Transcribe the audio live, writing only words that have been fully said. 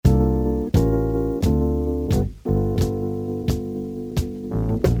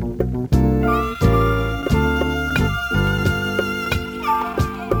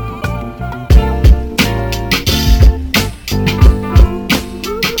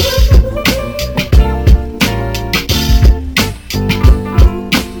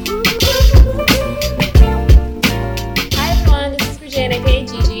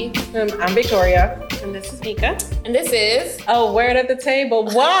I'm Victoria. And this is Mika. And this is A Word at the Table.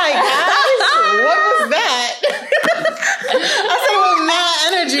 Why, guys? What was that? I said it with mad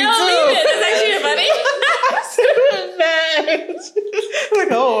energy, no, too. leave it. That's actually funny. I said it with mad energy.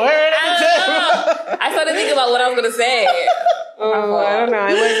 Like, a word at the table. I started thinking about what I was going to say. Oh, I don't know.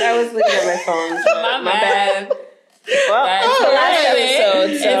 I was looking at my phone. So My bad. Well, That's the last right.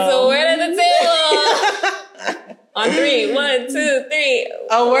 episode. So. It's A Word at the Table. On 3, 1, 2, 3.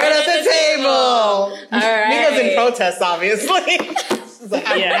 A word at the table. All right. Mika's in protest, obviously. She's like,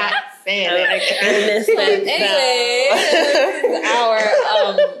 I'm not saying it. Anyway, this is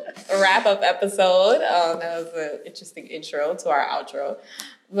our wrap-up episode. That was an interesting intro to our outro.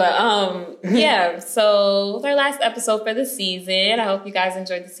 But yeah, so it's our last episode for the season. I hope you guys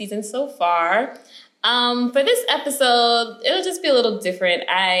enjoyed the season so far. For this episode, it'll just be a little different.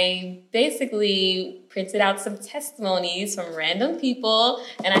 I basically printed out some testimonies from random people,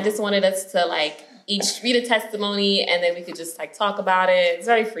 and I just wanted us to each read a testimony, and then we could just talk about it. It's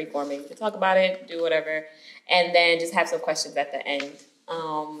very free forming. We could talk about it, do whatever, and then just have some questions at the end.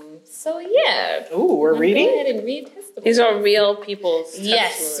 So yeah. Ooh, we're reading? Go ahead and read testimonies. These are real people's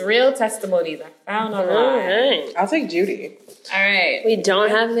Yes, real testimonies I found online. All right. I'll take Judy. All right. We don't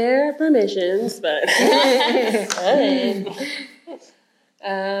have their permissions, but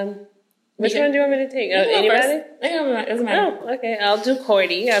which one do you want me to take? Anybody? It doesn't matter. Oh, okay. I'll do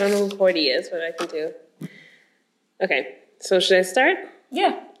Cordy. I don't know who Cordy is, but I can do. Okay. So should I start?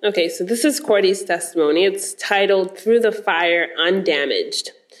 Yeah. Okay, so this is Cordy's testimony. It's titled Through the Fire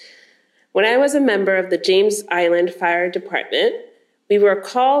Undamaged. When I was a member of the James Island Fire Department, we were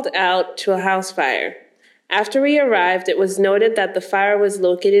called out to a house fire. After we arrived, it was noted that the fire was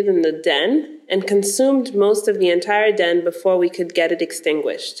located in the den and consumed most of the entire den before we could get it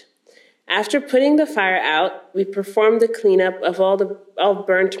extinguished. After putting the fire out, we performed the cleanup of all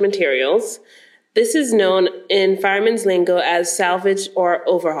burnt materials. This is known in fireman's lingo as salvage or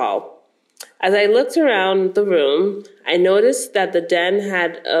overhaul. As I looked around the room, I noticed that the den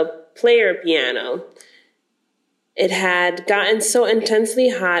had a player piano. It had gotten so intensely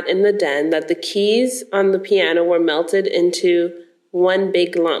hot in the den that the keys on the piano were melted into one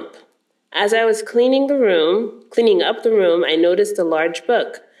big lump. As I was cleaning up the room, I noticed a large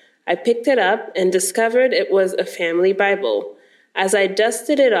book. I picked it up and discovered it was a family Bible. As I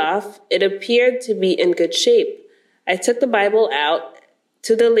dusted it off, it appeared to be in good shape. I took the Bible out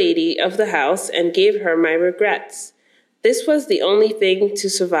to the lady of the house and gave her my regrets. This was the only thing to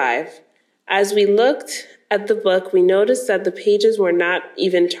survive. As we looked at the book, we noticed that the pages were not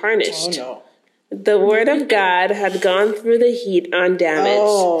even tarnished. Oh, no. The Word of God had gone through the heat undamaged.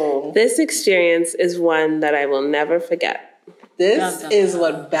 Oh. This experience is one that I will never forget. This is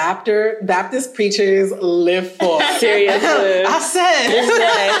what Baptist preachers live for. Seriously. I said.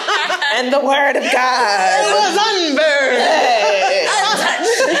 And the Word of God. It was unburned. Hey.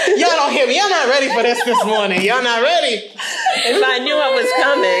 Y'all don't hear me. Y'all not ready for this morning. Y'all not ready. If I knew I was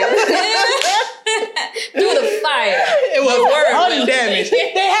coming. Through the fire. It was undamaged.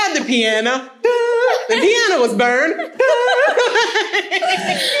 They had the piano. The piano was burned.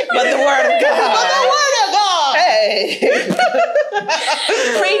 But the Word of God. But the Word of God. Hey.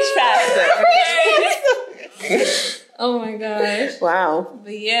 Preach, Pastor. Oh my gosh. Wow.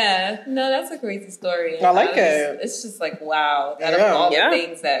 But yeah, no, that's a crazy story. I like it. It's just wow. Out of all the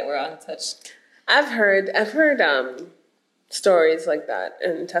things that were untouched. I've heard stories like that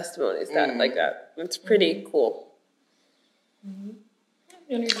and testimonies like that. It's pretty cool.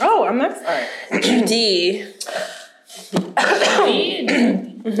 Oh, I'm next. All right. Judy.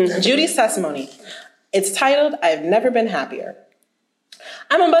 Judy's testimony. It's titled, I've Never Been Happier.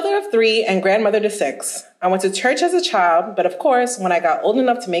 I'm a mother of 3 and grandmother to 6. I went to church as a child, but of course, when I got old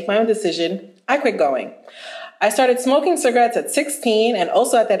enough to make my own decision, I quit going. I started smoking cigarettes at 16, and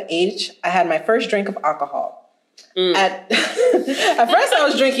also at that age, I had my first drink of alcohol. At first, I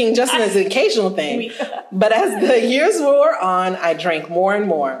was drinking just as an occasional thing, but as the years wore on, I drank more and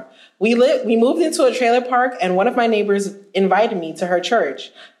more. We moved into a trailer park, and one of my neighbors invited me to her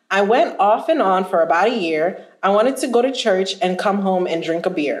church. I went off and on for about a year. I wanted to go to church and come home and drink a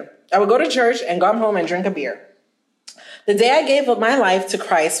beer. I would go to church and come home and drink a beer. The day I gave up my life to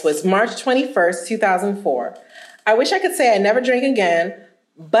Christ was March 21st, 2004. I wish I could say I never drank again,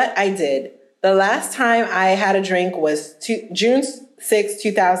 but I did. The last time I had a drink was June 6,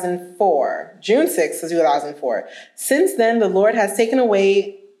 2004. June 6th, 2004. Since then, the Lord has taken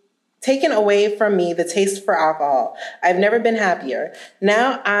away from me the taste for alcohol. I've never been happier.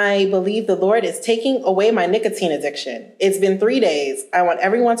 Now I believe the Lord is taking away my nicotine addiction. It's been 3 days. I want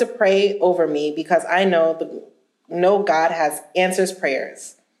everyone to pray over me because I know God answers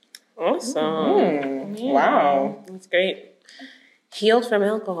prayers. Awesome. Wow. That's great. Healed from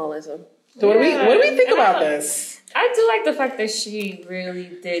alcoholism. So what do we think about this? I do like the fact that she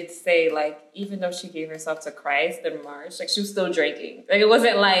really did say, like, even though she gave herself to Christ in March, like, she was still drinking. Like, it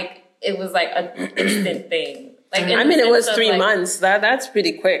wasn't like it was like an instant thing. Like, I mean, it was 3 months. That's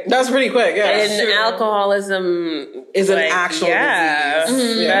pretty quick. That's pretty quick, yeah. And alcoholism is an actual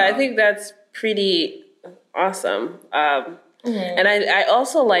disease. Yeah. I think that's pretty awesome. And I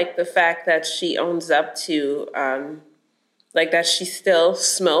also like the fact that she owns up to, like, that she still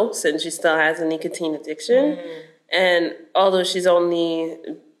smokes and she still has a nicotine addiction. And although she's only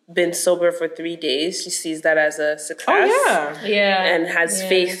been sober for 3 days, she sees that as a success. Oh, yeah. And has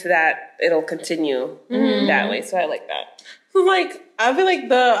faith that it'll continue that way. So I like that. So, like, I feel like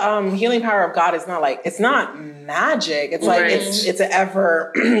the healing power of God is not like, it's not magic. It's like, it's an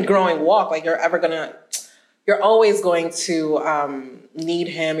ever growing walk. Like, you're always going to need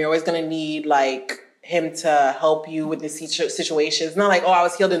him. You're always going to need, like, him to help you with this situation. It's not like, oh, I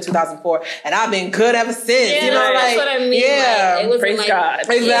was healed in 2004 and I've been good ever since. Yeah, you know, that's what I mean. Yeah, like, it praise like, God.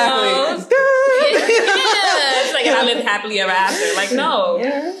 Exactly. You know, it's like, and I live happily ever after. Like, no.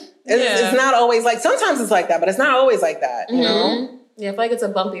 It's not always like, sometimes it's like that, but it's not always like that, you know? Yeah, I feel like it's a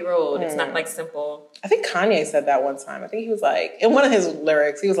bumpy road. It's not like simple. I think Kanye said that one time. I think he was like, in one of his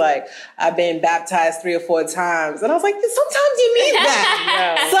lyrics, he was like, I've been baptized 3 or 4 times. And I was like, sometimes you need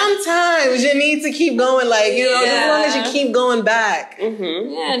that. Sometimes you need to keep going, like, you know, as long as you keep going back. Yeah,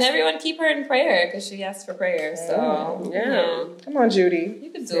 and everyone keep her in prayer because she asked for prayer. So, Come on, Judy. You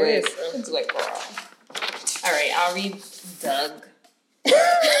can do it. You can do it, girl. All right, I'll read Doug.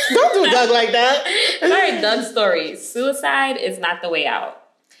 Don't do Doug like that. All right, Doug's story. Suicide is not the way out.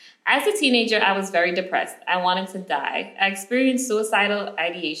 As a teenager, I was very depressed. I wanted to die. I experienced suicidal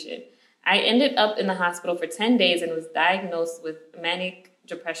ideation. I ended up in the hospital for 10 days and was diagnosed with manic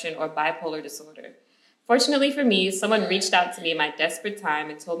depression or bipolar disorder. Fortunately for me, someone reached out to me in my desperate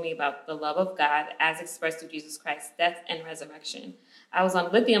time and told me about the love of God as expressed through Jesus Christ's death and resurrection. I was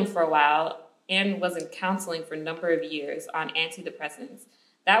on lithium for a while and was in counseling for a number of years on antidepressants.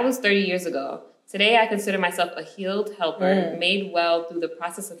 That was 30 years ago. Today, I consider myself a healed helper, made well through the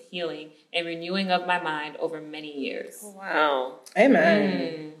process of healing and renewing of my mind over many years. Wow.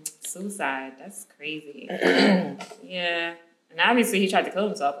 Amen. Suicide, that's crazy. Yeah. And obviously, he tried to kill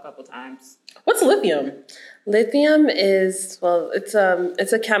himself a couple times. What's lithium? Lithium is, well, it's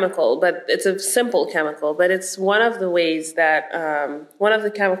a chemical, but it's a simple chemical, but it's one of the ways that, one of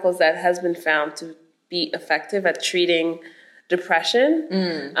the chemicals that has been found to be effective at treating depression.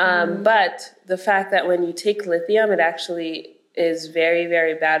 But the fact that when you take lithium, it actually is very,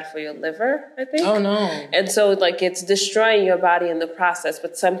 very bad for your liver, I think. Oh, no. And so, like, it's destroying your body in the process,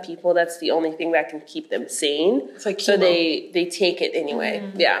 but some people, that's the only thing that can keep them sane. It's like so chemo. they take it anyway.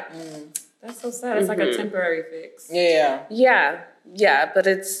 Yeah. That's so sad. It's like a temporary fix. Yeah. Yeah, but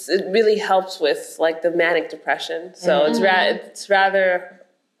it really helps with, like, the manic depression. So it's rather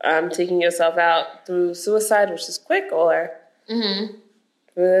taking yourself out through suicide, which is quick, or through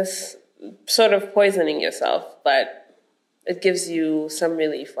this sort of poisoning yourself, but it gives you some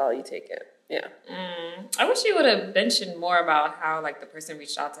relief while you take it. Yeah. I wish he would have mentioned more about how, like, the person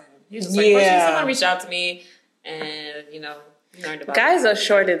reached out to him. He was just like, someone reached out to me, and, you know, he learned about guys are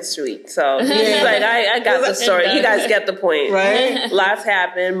short and sweet, so he's like, I got the story. You guys get the point. Right? Lots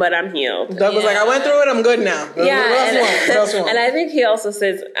happened, but I'm healed. Doug was like, I went through it, I'm good now. What else you want? And I think he also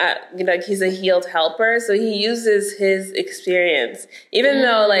says, you know, he's a healed helper, so he uses his experience. Even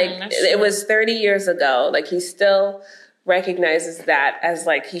though, like, it was 30 years ago, like, he still recognizes that as,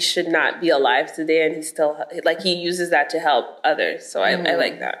 like, he should not be alive today, and he still, like, he uses that to help others. So I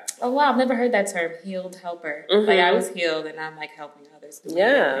like that. Oh, wow. I've never heard that term, healed helper. Like, I was healed, and I'm, like, helping others.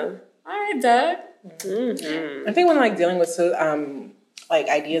 Yeah. All right, Doug. I think when, like, dealing with, like,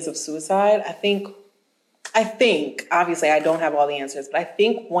 ideas of suicide, I think, obviously, I don't have all the answers, but I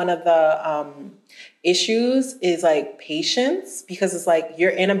think one of the issues is, like, patience, because it's, like, you're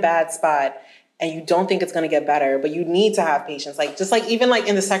in a bad spot, and you don't think it's going to get better, but you need to have patience. Like, just like, even like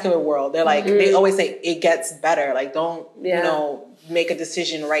in the secular world, they're like, they always say it gets better. Like, don't, you know, make a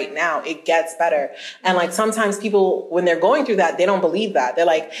decision right now. It gets better. And like, sometimes people, when they're going through that, they don't believe that. They're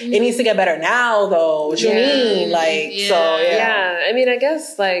like, it needs to get better now though. What you mean? Like, so, Yeah. I mean, I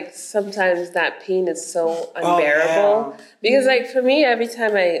guess, like, sometimes that pain is so unbearable. Because, like, for me, every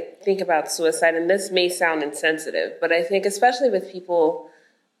time I think about suicide, and this may sound insensitive, but I think especially with people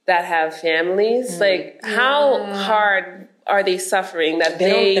that have families, like, how hard are they suffering that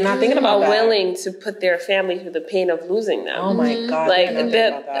they're not thinking about willing to put their family through the pain of losing them? Oh my God. Like,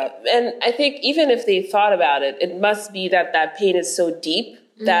 and I think even if they thought about it, it must be that pain is so deep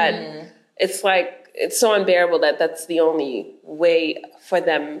that it's like, it's so unbearable that that's the only way for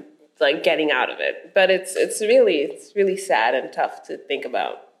them like getting out of it. But it's really sad and tough to think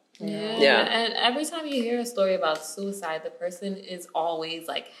about. Yeah. And every time you hear a story about suicide, the person is always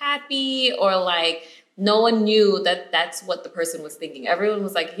like happy, or like no one knew that that's what the person was thinking. Everyone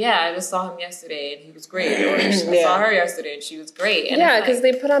was like, yeah, I just saw him yesterday and he was great. Or I saw her yesterday and she was great. And because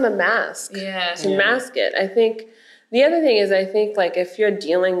they put on a mask to mask it. I think the other thing is, I think like if you're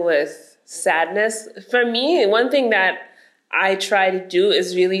dealing with sadness, for me, one thing that I try to do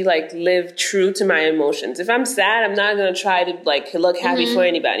is really like live true to my emotions. If I'm sad, I'm not going to try to like look happy for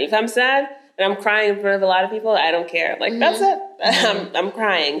anybody. If I'm sad and I'm crying in front of a lot of people, I don't care. Like, that's it. I'm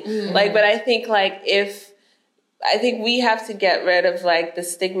crying. Like, but I think like I think we have to get rid of like the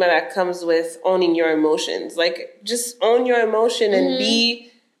stigma that comes with owning your emotions. Like, just own your emotion and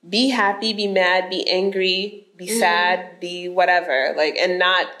be happy, be mad, be angry, be sad, be whatever, like, and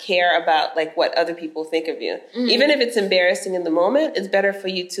not care about like what other people think of you. Even if it's embarrassing in the moment, it's better for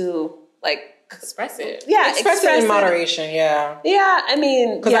you to like express it. Yeah, express it in moderation. Yeah. Yeah, I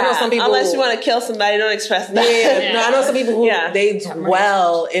mean, because I know some people, unless you want to kill somebody, don't express that. Yeah. No, I know some people who they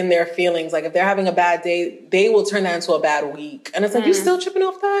dwell in their feelings. Like if they're having a bad day, they will turn that into a bad week, and it's like you still tripping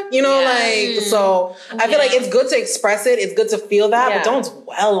off that, you know? Like so, I feel like it's good to express it. It's good to feel that, but don't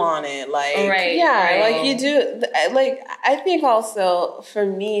dwell on it. Like like you do. Like I think also for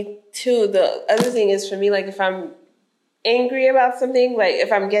me too. The other thing is for me, like if I'm angry about something, like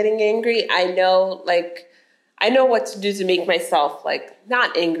if I'm getting angry, I know what to do to make myself like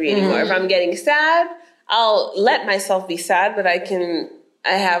not angry anymore. If I'm getting sad, I'll let myself be sad, but I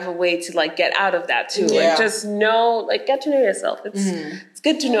have a way to like get out of that too. Like just know, like get to know yourself. It's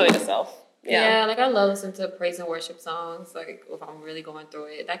good to know yourself. Yeah, like I love listening to praise and worship songs. Like if I'm really going through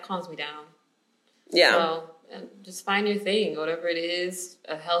it, that calms me down. Yeah. So, and just find your thing, whatever it is,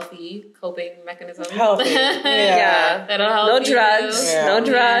 a healthy coping mechanism. Healthy. Yeah. That'll help no you. drugs. Yeah. No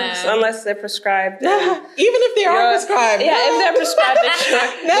drugs unless they're prescribed. Even if they are prescribed. Yeah, if they're prescribed,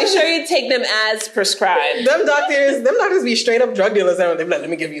 make sure you take them as prescribed. Them doctors be straight up drug dealers. They're like, let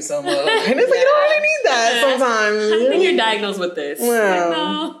me give you some. And it's like, you don't really need that sometimes. I think you're diagnosed with this. Well, like,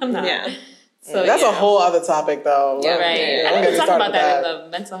 no, I'm not. Yeah. So that's a whole other topic, though. Yeah, right. I think we talked about that in the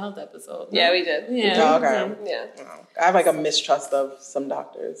mental health episode. Yeah, we did. Yeah. Oh, okay. Yeah. I have like a mistrust of some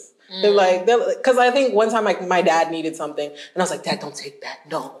doctors. They're like, because I think one time like my dad needed something, and I was like, Dad, don't take that.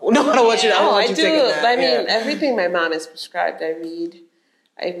 No, I don't want you. I don't want you taking that. I mean, everything my mom is prescribed, I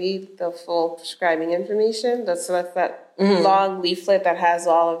read the full prescribing information. That's that long leaflet that has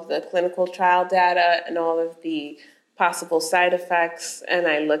all of the clinical trial data and all of the possible side effects, and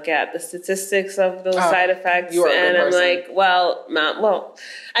I look at the statistics of those side effects, and I'm like, well, Mom,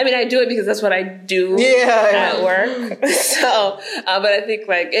 I mean, I do it because that's what I do at work. So, but I think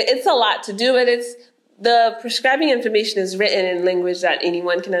like it's a lot to do, but the prescribing information is written in language that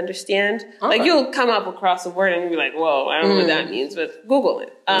anyone can understand. Like you'll come up across a word and you'll be like, whoa, I don't know what that means, but Google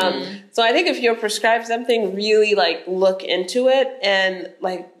it. So I think if you're prescribed something, really like look into it and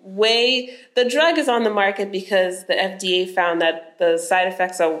like weigh. The drug is on the market because the FDA found that the side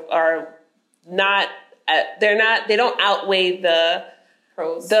effects are not, they don't outweigh the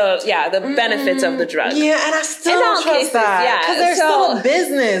pros. The benefits of the drug. Yeah, and I still don't trust that. Because they're still a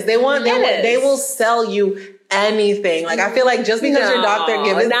business. They will sell you anything. Like I feel like just because your doctor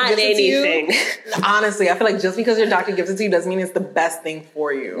gives it to you, honestly, I feel like just because your doctor gives it to you doesn't mean it's the best thing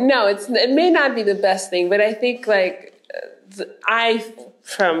for you. No, it may not be the best thing, but I think like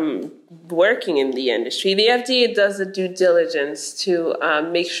from working in the industry, the FDA does a due diligence to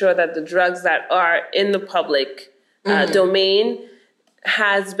make sure that the drugs that are in the public domain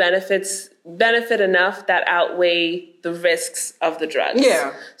has benefit enough that outweigh the risks of the drugs.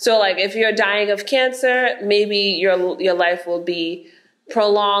 Yeah. So like if you're dying of cancer, maybe your life will be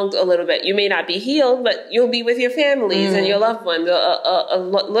prolonged a little bit. You may not be healed, but you'll be with your families and your loved ones a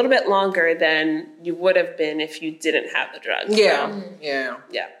little bit longer than you would have been if you didn't have the drugs. Yeah.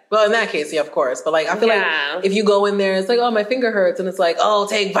 Yeah. Well, in that case, yeah, of course. But like, I feel like if you go in there, it's like, oh, my finger hurts, and it's like, oh,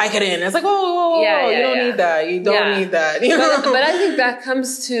 take Vicodin. And it's like, whoa, you don't need that. You don't need that. You know? But I think that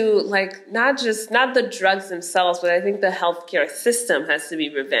comes to like not the drugs themselves, but I think the healthcare system has to be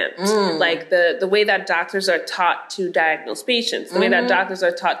revamped. Like the way that doctors are taught to diagnose patients, the way that doctors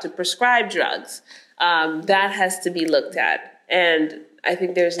are taught to prescribe drugs, that has to be looked at. And I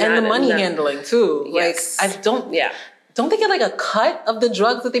think there's not the money enough handling too. Yes. Like I don't. Yeah. Don't they get like a cut of the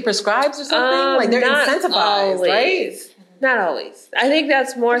drugs that they prescribe or something? Like they're incentivized, right? Not always. I think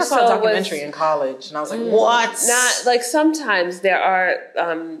that's more I saw a documentary in college, and I was like, "What?" Not like sometimes there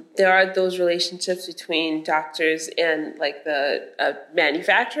are those relationships between doctors and like the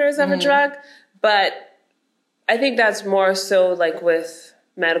manufacturers of a drug, but I think that's more so like with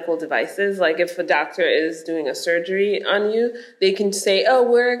medical devices. Like if a doctor is doing a surgery on you, they can say, "Oh,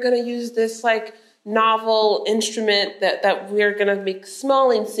 we're going to use this like novel instrument that we're going to make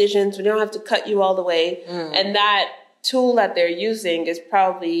small incisions. We don't have to cut you all the way," and that tool that they're using is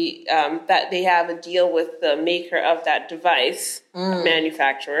probably that they have a deal with the maker of that device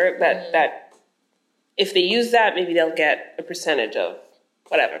manufacturer that if they use that, maybe they'll get a percentage of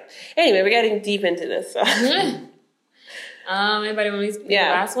whatever. Anyway, we're getting deep into this. So. Anybody want to speak the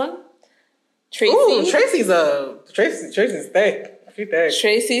last one? Tracy. Ooh, Tracy's thick.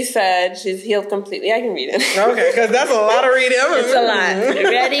 Tracy said she's healed completely. I can read it. Okay, because that's a lot of reading. It's a lot.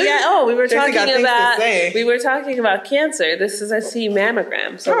 Ready? We were talking about cancer. This is a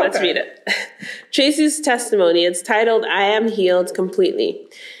mammogram, so let's read it. Tracy's testimony. It's titled, "I am healed completely."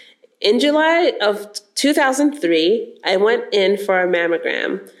 In July of 2003, I went in for a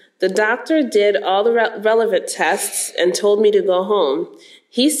mammogram. The doctor did all the relevant tests and told me to go home.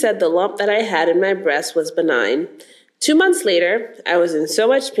 He said the lump that I had in my breast was benign. 2 months later, I was in so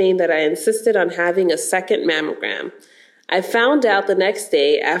much pain that I insisted on having a second mammogram. I found out the next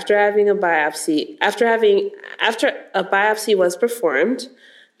day after a biopsy was performed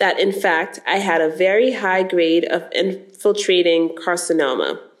that in fact I had a very high grade of infiltrating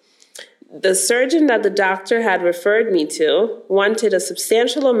carcinoma. The surgeon that the doctor had referred me to wanted a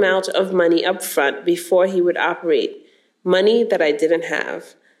substantial amount of money up front before he would operate, money that I didn't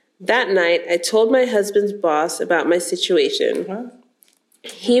have. That night, I told my husband's boss about my situation.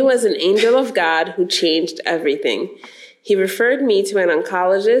 He was an angel of God who changed everything. He referred me to an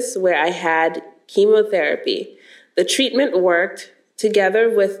oncologist where I had chemotherapy. The treatment worked together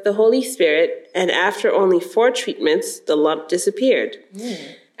with the Holy Spirit, and after only 4 treatments, the lump disappeared.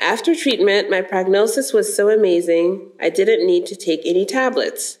 After treatment, my prognosis was so amazing, I didn't need to take any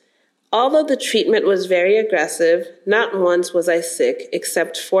tablets. Although the treatment was very aggressive, not once was I sick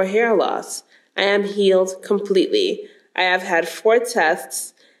except for hair loss. I am healed completely. I have had 4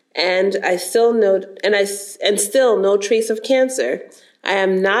 tests, and still no trace of cancer. I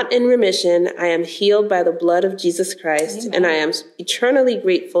am not in remission. I am healed by the blood of Jesus Christ, and I am eternally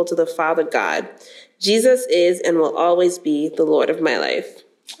grateful to the Father God. Jesus is and will always be the Lord of my life.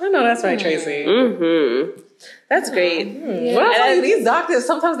 I know that's right, Tracy. That's great. What I tell you, these doctors,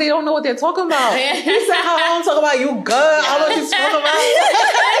 sometimes they don't know what they're talking about. You said how I'm talking about you good. I know what you're talking about.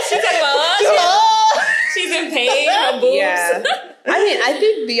 She's talking about she's in pain, her boobs. Yeah. I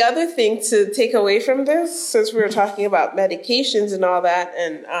think the other thing to take away from this, since we were talking about medications and all that,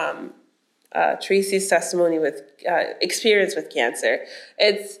 and Tracy's testimony with experience with cancer,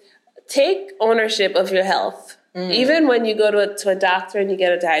 it's take ownership of your health. Even when you go to a doctor and you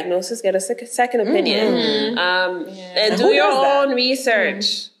get a diagnosis, get a second opinion. And do your own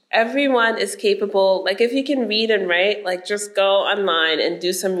research. Everyone is capable. Like if you can read and write, like just go online and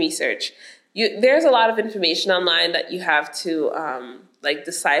do some research. There's a lot of information online that you have to like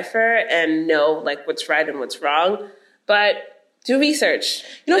decipher and know like what's right and what's wrong. But do research.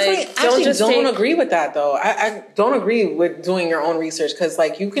 You know, like, I actually don't agree with that though. I don't agree with doing your own research because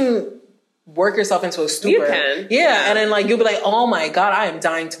like you can work yourself into a stupor. You can. Yeah, and then like you'll be like, oh my God, I am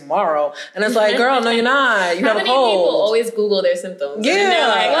dying tomorrow. And it's like, girl, no, you're not. You have a cold. How many people always Google their symptoms? Yeah. And they're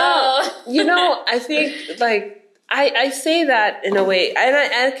like, oh. You know, I think like I say that in a way, and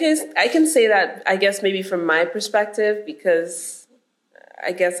I can say that I guess maybe from my perspective because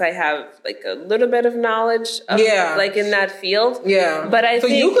I guess I have like a little bit of knowledge of, like in that field. Yeah. But I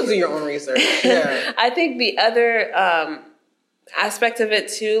think you could do your own research. Yeah. I think the other aspect of it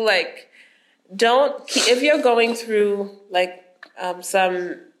too, like if you're going through like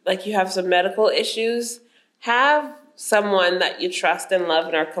you have some medical issues, have someone that you trust and love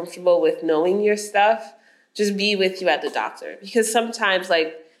and are comfortable with knowing your stuff just be with you at the doctor. Because sometimes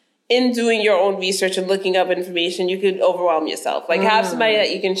like in doing your own research and looking up information, you could overwhelm yourself. Like have somebody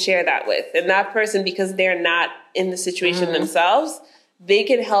that you can share that with. And that person, because they're not in the situation themselves, they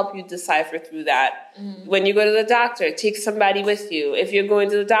can help you decipher through that. When you go to the doctor, take somebody with you. If you're going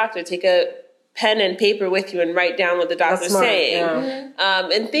to the doctor, take a pen and paper with you and write down what the doctor's saying. Yeah.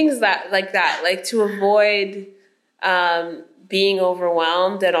 And things like that, like to avoid being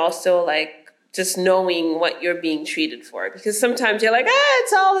overwhelmed and also like just knowing what you're being treated for. Because sometimes you're like,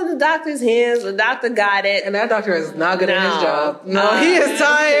 it's all in the doctor's hands. The doctor got it. And that doctor is not good at his job. No, he is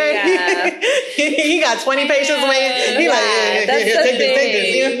tired. he got 20 patients waiting. He like, take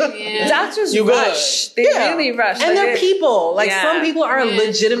this. You know? Doctors rush. They really rush. And they're people. Like some people are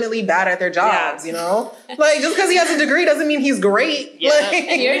legitimately bad at their jobs, you know? Like just because he has a degree doesn't mean he's great. Yeah. Like,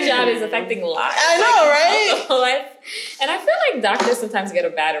 and your job is affecting lives. I know, right? And I feel like doctors sometimes get a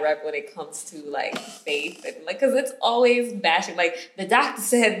bad rep when it comes to like faith and like because it's always bashing. Like the doctor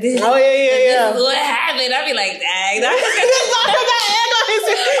said this. Oh yeah. This is what happened. I'd be like, dang, doctors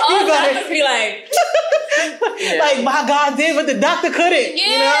be like, like my God did what the doctor couldn't.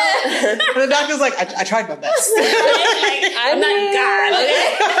 You know? And the doctor's like, I tried my best. I'm not God.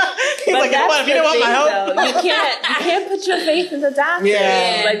 Okay. He's like, if you don't want my help, you can't put your faith in the doctor.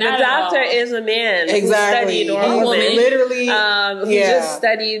 Yeah. Like the doctor is a man exactly. who studied, or a woman, literally, who just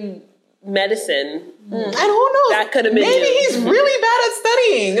studied medicine. And who knows? That could have been maybe he's really bad at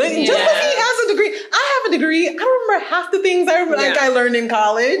studying. Just because he has a degree. I have a degree. I don't remember half the things I learned in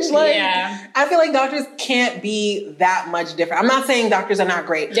college. Like, I feel like doctors can't be that much different. I'm not saying doctors are not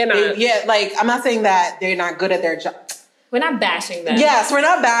great. They're not. I'm not saying that they're not good at their job. We're not bashing them. Yes, we're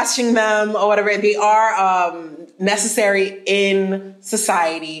not bashing them or whatever. They are necessary in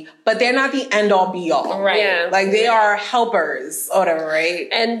society, but they're not the end all be all. Right. Yeah. Like they are helpers or whatever, right?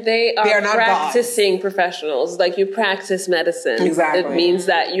 And they are not practicing professionals. Like you practice medicine. Exactly. It means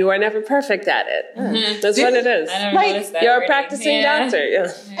that you are never perfect at it. Mm-hmm. That's what it is. I never noticed that. You're a practicing doctor.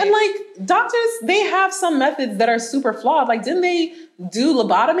 Yeah. And like doctors, they have some methods that are super flawed. Like didn't they do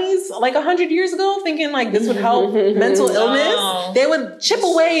lobotomies like 100 years ago thinking like this would help mental illness? They would chip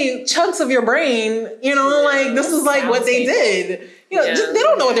away chunks of your brain, you know, like this is like what they did. You know, just, they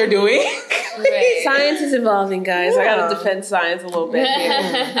don't know what they're doing. Right. Science is evolving, guys. I gotta defend science a little bit here.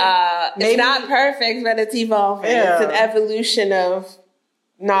 It's not perfect, but it's evolving. It's an evolution of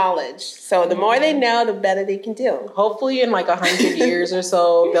knowledge. So the more they know, the better they can do. Hopefully in like 100 years or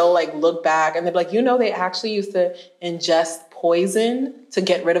so, they'll like look back and they'll be like, you know, they actually used to ingest poison to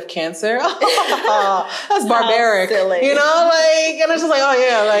get rid of cancer. That's barbaric. Silly. You know, like, and it's just like, oh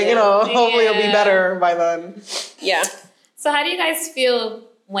yeah, like, you know, hopefully it'll be better by then. Yeah. So how do you guys feel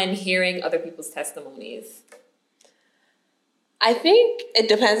when hearing other people's testimonies? I think it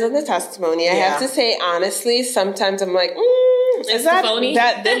depends on the testimony. I have to say, honestly, sometimes I'm like, is that phony?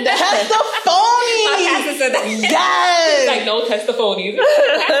 Testimony! Said that. Yes! Like, no testimonies.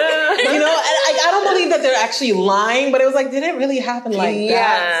 You know, and I don't believe that they're actually lying, but it was like, did it really happen like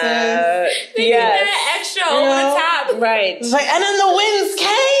that? They did that extra over the top. Right. It's like, and then the winds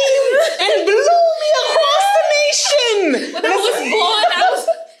came and blew me across the nation. When I was born, I was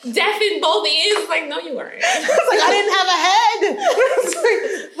deaf in both ears. Like, no, you weren't. It's like, I didn't have a head. It's like,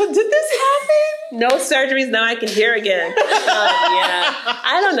 but did this happen? No surgeries, now I can hear again.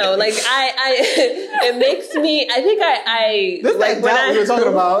 I don't know. Like, it makes me, I think This like is doubt we were talking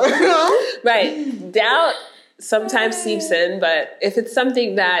about. Right. Doubt sometimes seeps in, but if it's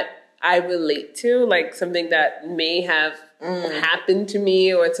something that I relate to, like something that may have happened to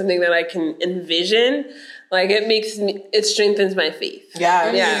me or it's something that I can envision, like it strengthens my faith.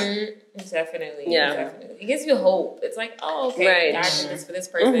 Yeah. Definitely. Yeah. Definitely. It gives you hope. It's like, oh, okay, God did this for this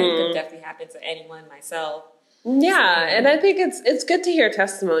person. It could definitely happen to anyone, myself. Yeah, and I think it's good to hear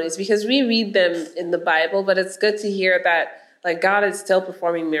testimonies because we read them in the Bible, but it's good to hear that like God is still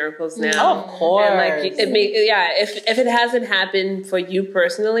performing miracles now. Of course. And like if it hasn't happened for you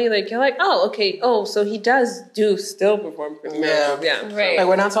personally, like you're like, oh, okay, so he does still perform miracles. Yeah. Right. Like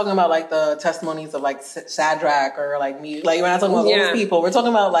we're not talking about like the testimonies of like Shadrach or like me. Like we're not talking about those people. We're talking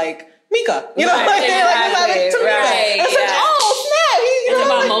about like Mika. You know, Right. It's like, oh snap! You know,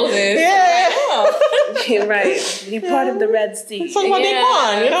 about Moses. Yeah. Right. He parted the Red Sea. It's talking about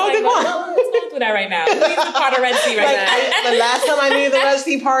Daquan, you know, Daquan. Let's go through that right now. Please part of Red Sea right now. The last time I knew the Red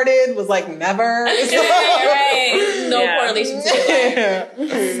Sea parted was like never. Right. No correlation to it. Yeah.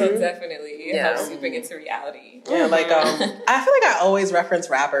 So definitely it helps you bring it to reality. Yeah, like I feel like I always reference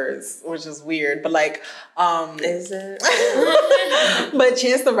rappers, which is weird, but like is it? But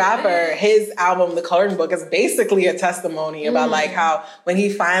Chance the Rapper, his album The Coloring Book is basically a testimony about like how when he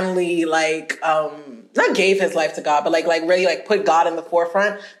finally like not gave his life to God, but like really like put God in the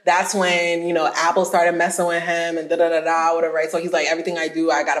forefront, that's when, you know, Apple started messing with him and whatever, right? So he's like, everything I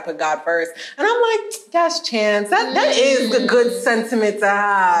do, I gotta put God first. And I'm like, gosh, Chance, that is a good sentiment to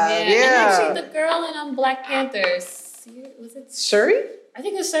have. And actually the girl in Black Panther, was it Shuri? I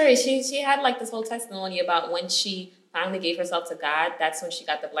think it was Shuri. She had like this whole testimony about when she finally gave herself to God. That's when she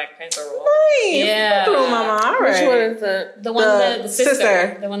got the Black Panther role. Nice. Yeah. Through Mama. All right. Which one is that? The one, the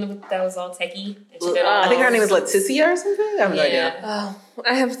sister. The one that was all techie. And she did all I think her name is Leticia or something. I have no idea. Oh,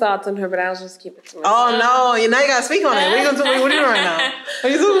 I have thoughts on her, but I'll just keep it to myself. Oh no! Now you gotta speak on it. What are you gonna do? What are you doing right now? What are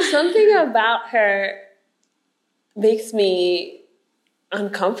you doing? Something about her makes me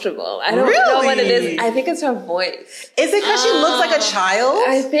uncomfortable. I don't know what it is. I think it's her voice. Is it because she looks like a child?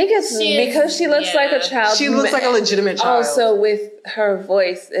 I think it's because she looks like a child. She looks like a legitimate child. Also, with her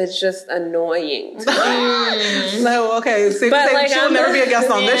voice, it's just annoying. No, okay. So she'll never be a guest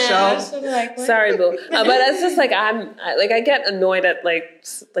on this show. Sorry, boo. But it's just like I get annoyed at like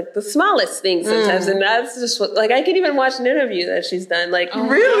the smallest things sometimes, and that's just what, like I can even watch an interview that she's done. Like,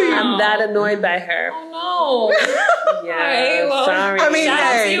 really, I'm that annoyed by her. Oh no! Yeah, right, well, sorry. I mean, shout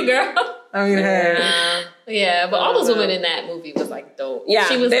out to you, girl. I mean, hey. Yeah, but all those women in that movie was like dope. Yeah,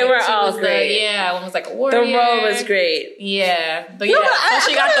 they were all great. One was like a warrior. The role was great. Yeah, but so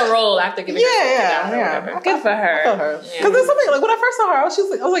she got the role after giving yeah. Good for her. Because there's something like when I first saw her, I was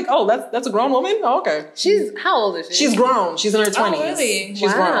like, oh, that's a grown woman. Oh, okay. She's how old is she? She's grown. She's in her 20s. Oh, really?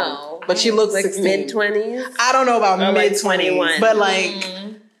 She's grown, but she looks like 16. mid-20s. I don't know about mid-20s, 21, but like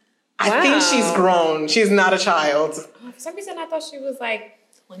I think she's grown. She's not a child. For some reason, I thought she was like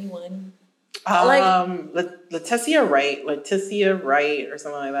 21. Letitia Wright or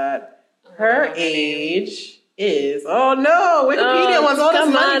something like that. Her age is Wikipedia wants all this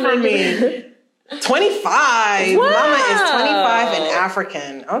money from me. 25. Wow. Mama is 25 and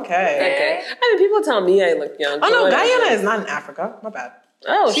African. Okay. I mean, people tell me I look young. Oh no, Guyana is not in Africa. My bad.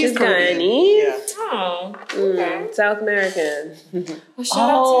 Oh, she's Guyanese. Yeah. Oh, okay. South American.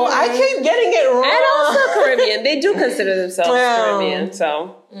 I keep getting it wrong. And also Caribbean. They do consider themselves Caribbean.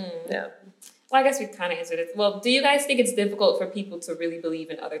 So, yeah. Well, I guess we kind of answered it. Well, do you guys think it's difficult for people to really believe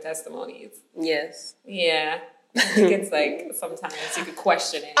in other testimonies? Yes. Yeah. I think it's like sometimes you could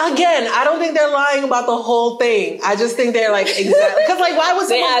question it. Again, I don't think they're lying about the whole thing. I just think they're like exactly because like why would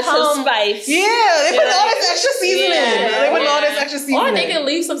someone add some spice? Yeah, they put all this extra seasesoning. Yeah. They put all this extra seasoning. Or they can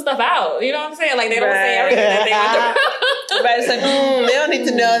leave some stuff out. You know what I'm saying? Like they don't say everything that they went through. Right? It's like they don't need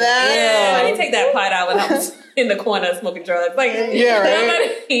to know that. Yeah, let me take that part out when I was in the corner smoking drugs. Like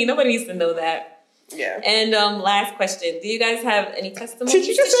nobody needs to know that. Yeah. And last question: do you guys have any testimonies? Did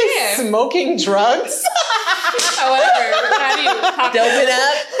you just say smoking drugs? Or whatever. How do you pop it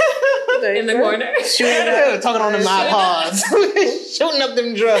up in the corner? Shooting up, talking on the iPods, shooting up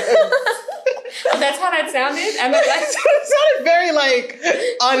them drugs. That's how that sounded. I mean, like, it sounded very like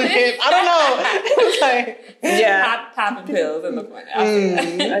unhip. I don't know. It was like popping pills in the corner.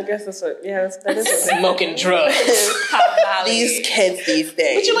 I guess that's what. Yeah, that is what smoking drugs. These kids these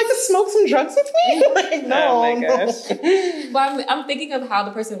days. Would you like to smoke some drugs with me? Like, no. Oh my gosh. Well, I'm thinking of how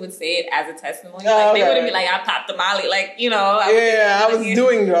the person would say it as a testimony. Like they wouldn't be like, "I popped the Molly," like I was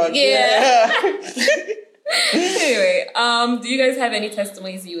doing drugs. Yeah. Anyway, do you guys have any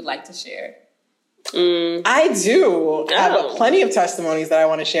testimonies you would like to share? I do have plenty of testimonies that I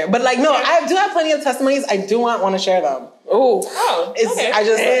want to share, but like, no, I do have plenty of testimonies. I do not want to share them. Okay. I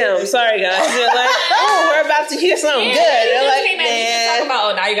just damn. Sorry, guys. You're like, we're about to hear something good. You're like, talk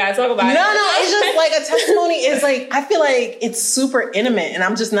about. Now you guys talk about it. No, it's just like a testimony is like I feel like it's super intimate, and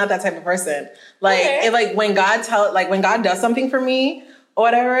I'm just not that type of person. Like, it, like when God does something for me or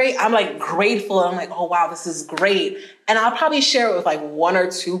whatever, I'm like grateful. I'm like, oh wow, this is great. And I'll probably share it with like one or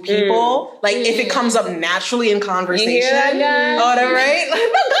two people. Like if it comes up naturally in conversation. You hear that, guys? Or whatever, right? Like,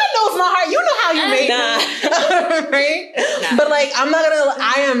 no, God knows my heart. You know how you make me. Right? Nah. But like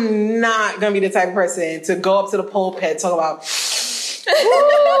I am not gonna be the type of person to go up to the pulpit, talk about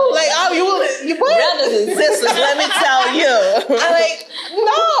like, you brothers and sisters, let me tell you.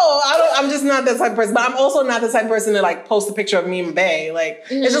 I'm just not that type of person. But I'm also not the type of person to like post a picture of me and Bae. Like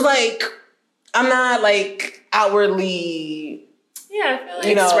it's just like I'm not like outwardly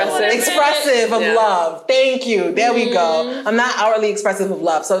expressive of love. Thank you. There we go. I'm not outwardly expressive of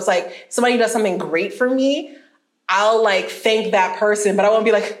love. So it's like somebody does something great for me, I'll like thank that person, but I won't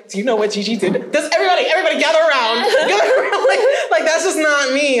be like, do you know what Gigi did? Does everybody gather around. Like that's just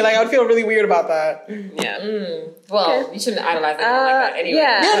not me. Like I would feel really weird about that. Yeah. Well, you shouldn't idolize anyone like that anyway.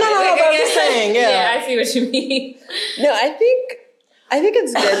 Yeah. No, but I'm just saying, Yeah, I see what you mean. No, I think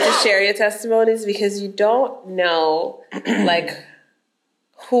it's good to share your testimonies because you don't know like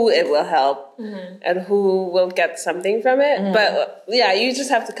who it will help and who will get something from it. But yeah, you just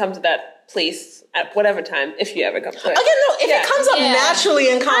have to come to that place at whatever time, if you ever come to it. Again, no, if it comes up naturally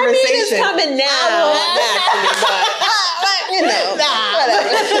in conversation. I mean, it's coming now, naturally, but whatever.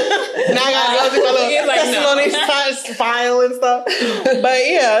 Now I gotta go through my little testimony file and stuff. But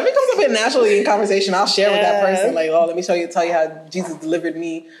yeah, if it comes up naturally in conversation, I'll share with that person. Like, let me tell you how Jesus delivered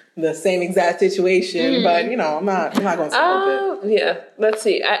me in the same exact situation. But I'm not going to support it. Yeah, let's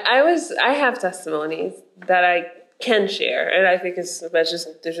see. I have testimonies that can share, and I think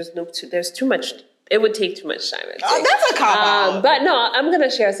there's too much. It would take too much time. That's a cop-out. But no, I'm going to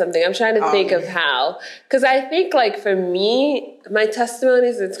share something. I'm trying to think of how. Because I think, like, for me, my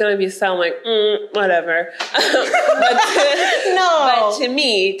testimonies, it's going to sound like, whatever. But to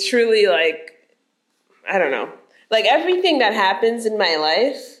me, truly, like, I don't know. Like, everything that happens in my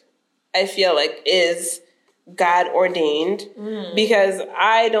life, I feel like is God ordained. Because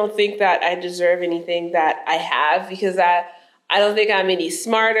I don't think that I deserve anything that I have. Because I don't think I'm any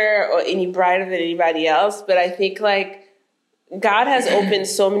smarter or any brighter than anybody else, but I think, like, God has opened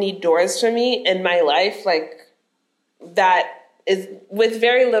so many doors for me in my life, like, that is with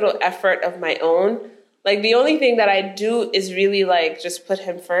very little effort of my own. Like, the only thing that I do is really, like, just put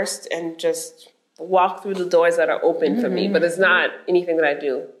him first and just walk through the doors that are open for me, but it's not anything that I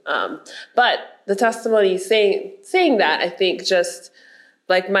do. But the testimony saying that, I think just...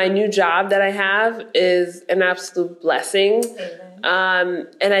 like, my new job that I have is an absolute blessing.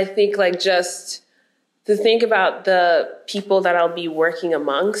 And I think, like, just to think about the people that I'll be working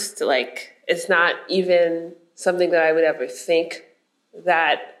amongst, like, it's not even something that I would ever think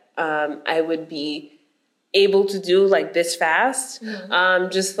that I would be able to do, like, this fast.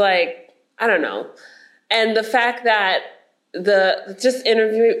 Just, like, I don't know. And the fact that the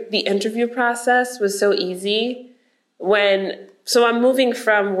interview process was so easy So I'm moving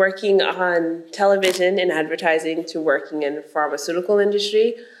from working on television and advertising to working in the pharmaceutical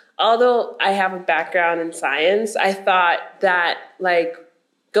industry. Although I have a background in science, I thought that, like,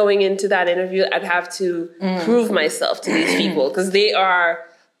 going into that interview, I'd have to prove myself to these people because they are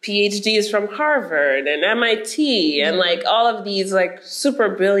PhDs from Harvard and MIT and, like, all of these, like, super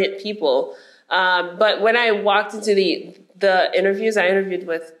brilliant people. But when I walked into the interviews, I interviewed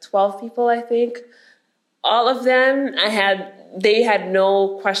with 12 people, I think. All of them, they had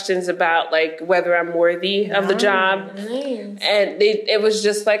no questions about, like, whether I'm worthy of the job. And it was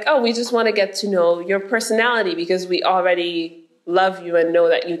just like, oh, we just want to get to know your personality because we already love you and know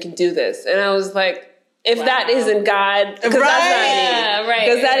that you can do this. And I was like, if that isn't God, because that's not me.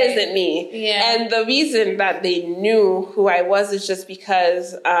 Because that isn't me. Yeah. And the reason that they knew who I was is just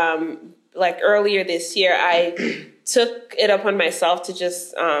because, like, earlier this year, I took it upon myself to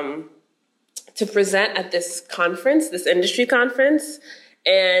just... to present at this conference, this industry conference,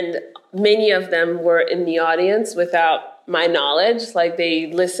 and many of them were in the audience without my knowledge. Like,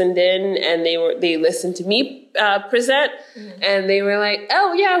 they listened in and they listened to me present, and they were like,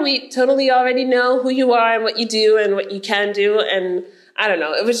 "Oh yeah, we totally already know who you are and what you do and what you can do." And I don't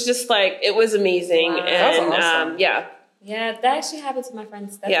know, it was just like it was amazing. Wow. And that's awesome. Yeah, that actually happened to my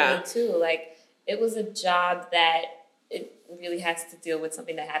friend Stephanie too. Like, it was a job that it really has to deal with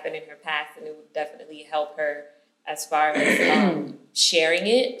something that happened in her past, and it would definitely help her as far as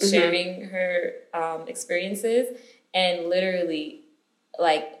sharing her experiences. And literally,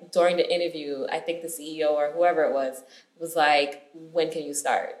 like, during the interview, I think the CEO or whoever it was like, "When can you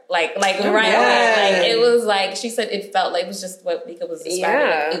start?" Like right away. Like, it was like, she said it felt like it was just what Mika was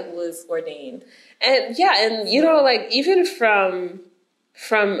describing. Like, it was ordained. And you know, like, even from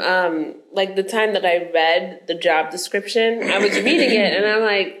like the time that I read the job description, I was reading it and I'm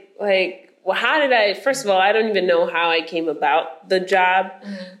like, well, how did first of all, I don't even know how I came about the job.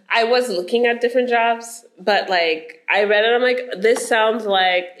 I was looking at different jobs, but, like, I read it, I'm like, this sounds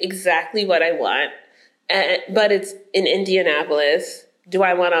like exactly what I want. But it's in Indianapolis. Do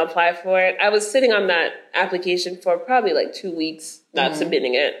I want to apply for it? I was sitting on that application for probably like 2 weeks, not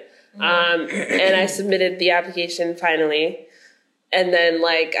submitting it. And I submitted the application finally. And then,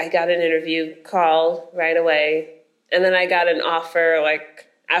 like, I got an interview call right away. And then I got an offer, like,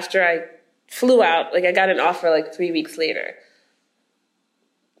 after I flew out. Like, I got an offer, like, 3 weeks later.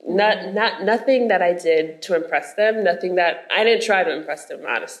 Nothing that I did to impress them. Nothing that... I didn't try to impress them,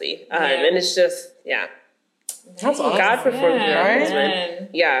 honestly. And it's just, That's awesome. God performed miracles, man.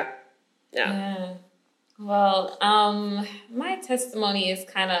 Yeah. Well, my testimony is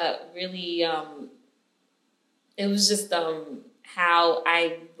kind of really... it was just... how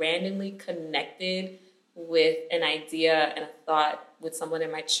I randomly connected with an idea and a thought with someone in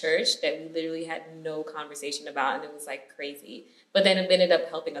my church that we literally had no conversation about, and it was, like, crazy. But then it ended up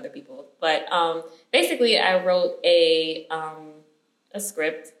helping other people. But basically, I wrote a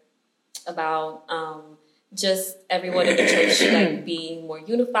script about just everyone in the church, like, being more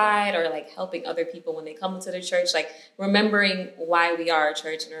unified or, like, helping other people when they come to the church, like, remembering why we are a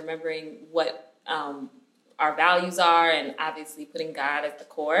church and remembering what our values are, and obviously putting God at the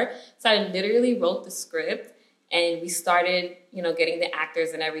core. So I literally wrote the script, and we started, you know, getting the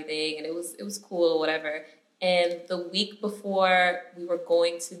actors and everything, and it was cool or whatever. And the week before we were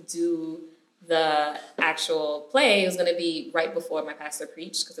going to do the actual play was going to be right before my pastor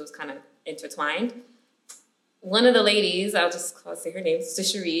preached because it was kind of intertwined. One of the ladies, I'll say her name,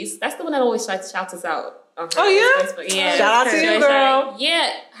 Sister Cherise. That's the one that always shouts us out. Oh, yeah? Facebook. Yeah. Shout out to you, girl.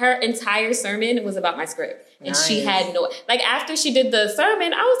 Yeah, her entire sermon was about my script. And nice. She had after she did the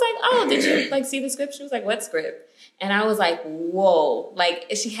sermon, I was like, oh, did you, see the script? She was like, what script? And I was like, whoa.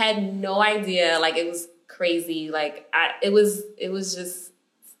 She had no idea. It was crazy. It was just...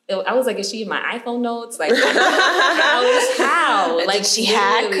 I was like, is she in my iPhone notes? How? She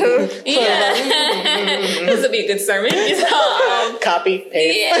had yeah. This would be a good sermon. Copy,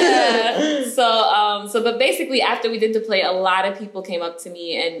 paste. Yeah. So, but basically, after we did the play, a lot of people came up to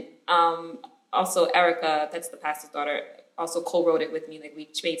me, and also Erica, that's the pastor's daughter, also co-wrote it with me. We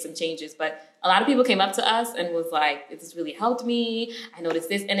made some changes, but a lot of people came up to us and was like, this really helped me. I noticed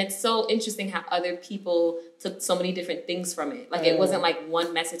this. And it's so interesting how other people took so many different things from it. It wasn't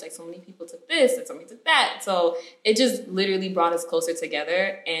one message, so many people took this and so many took that. So it just literally brought us closer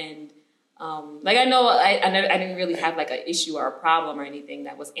together. And I know I didn't really have an issue or a problem or anything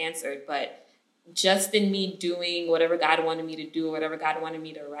that was answered, but just in me doing whatever God wanted me to do, whatever God wanted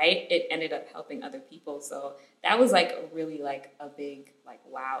me to write, it ended up helping other people. So that was really a big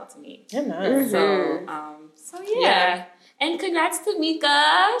wow to me. Yeah, nice. So yeah. And congrats to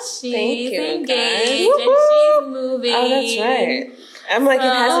Mika. She's engaged guys. and she's moving. Oh, that's right. I'm it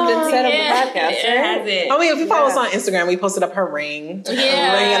hasn't been said on the podcast, right? It hasn't. I mean, if you follow us on Instagram, we posted up her ring.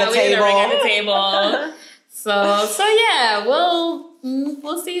 Yeah, ring at a we table. did a ring at the table. So yeah,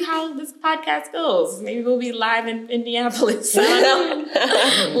 we'll see how this podcast goes. Maybe we'll be live in Indianapolis. I don't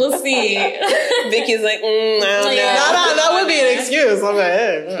know. We'll see. Vicky's I don't know. No, that would be an excuse. I'm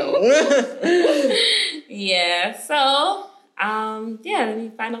hey. Yeah. So, any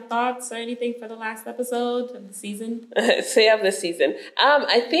final thoughts or anything for the last episode of the season? Of the season.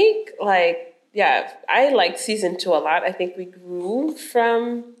 I think I like season 2 a lot. I think we grew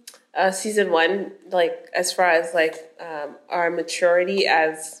from season 1, as far as our maturity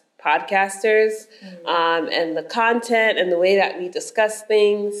as podcasters, and the content and the way that we discuss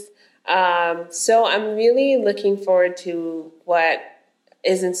things. So I'm really looking forward to what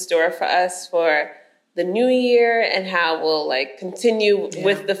is in store for us for the new year and how we'll continue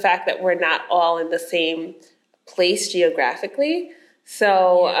with the fact that we're not all in the same place geographically.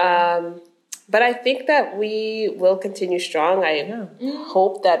 So, but I think that we will continue strong. I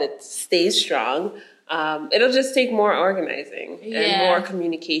hope that it stays strong. It'll just take more organizing and more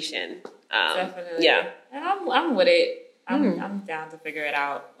communication. Definitely. Yeah. And I'm with it. I'm down to figure it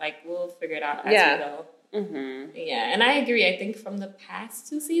out. We'll figure it out as we go. Mm-hmm. Yeah, and I agree. I think from the past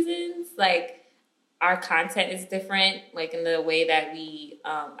 2 seasons, our content is different, in the way that we,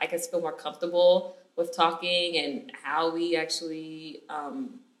 I guess, feel more comfortable with talking and how we actually,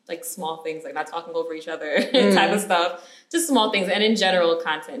 small things, not talking over each other type of stuff. Just small things, and in general,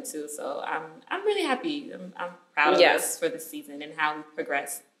 content too. So I'm really happy. I'm proud of us for this season and how we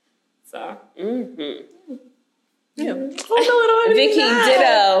progressed. So. Mm-hmm. Yeah. Vicky,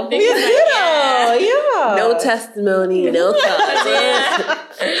 ditto. Yeah. No testimony, no thoughts.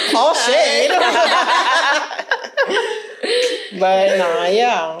 All shade. But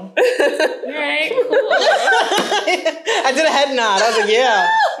yeah. All right, cool. I did a head nod. I was yeah.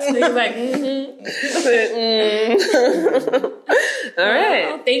 He's All right.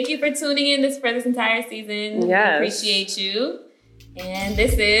 Well, thank you for tuning in for this entire season. Yes. We appreciate you. And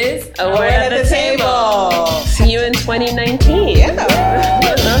this is A Word at the Table. See you in 2019. Yeah.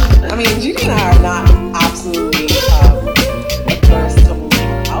 I mean, Judy and I are not absolute